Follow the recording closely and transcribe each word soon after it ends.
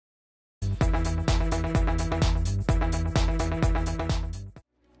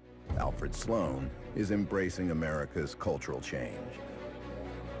Edward Sloan is embracing America's cultural change.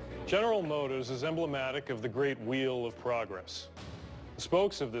 General Motors is emblematic of the great wheel of progress. The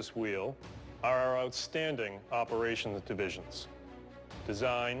spokes of this wheel are our outstanding operations divisions: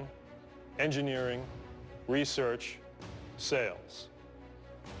 design, engineering, research, sales.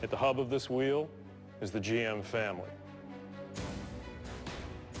 At the hub of this wheel is the GM family.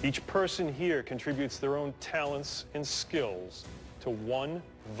 Each person here contributes their own talents and skills to one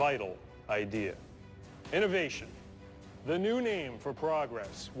vital idea: innovation. The new name for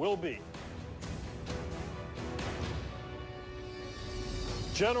progress will be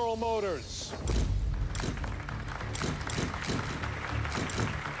General Motors.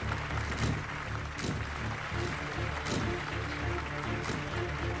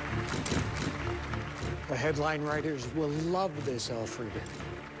 The headline writers will love this, Alfred.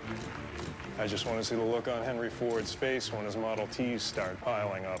 I just want to see the look on Henry Ford's face when his Model Ts start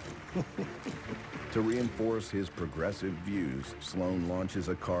piling up. To reinforce his progressive views, Sloan launches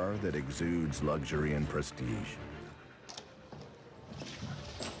a car that exudes luxury and prestige.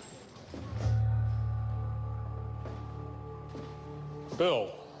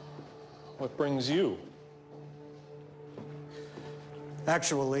 Bill, what brings you?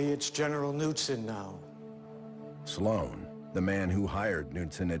 Actually, it's General Knudsen now. Sloan, the man who hired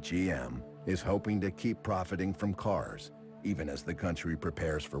Knudsen at GM, is hoping to keep profiting from cars, even as the country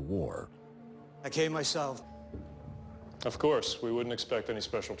prepares for war. I came myself. Of course, we wouldn't expect any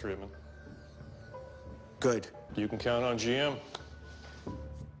special treatment. Good. You can count on GM.